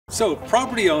So,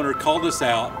 property owner called us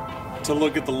out to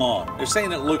look at the lawn. They're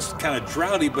saying it looks kind of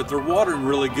droughty, but they're watering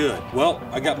really good. Well,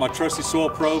 I got my trusty soil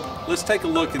probe. Let's take a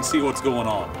look and see what's going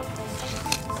on.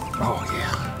 Oh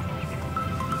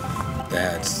yeah,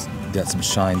 that's got some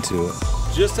shine to it.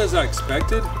 Just as I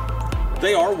expected,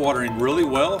 they are watering really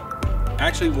well,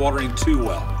 actually watering too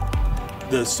well.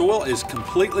 The soil is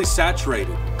completely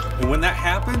saturated, and when that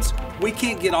happens, we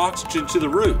can't get oxygen to the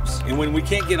roots. And when we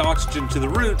can't get oxygen to the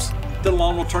roots, the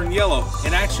lawn will turn yellow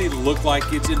and actually look like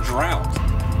it's in drought.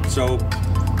 So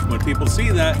when people see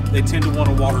that, they tend to want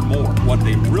to water more. What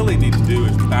they really need to do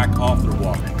is back off their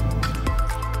watering.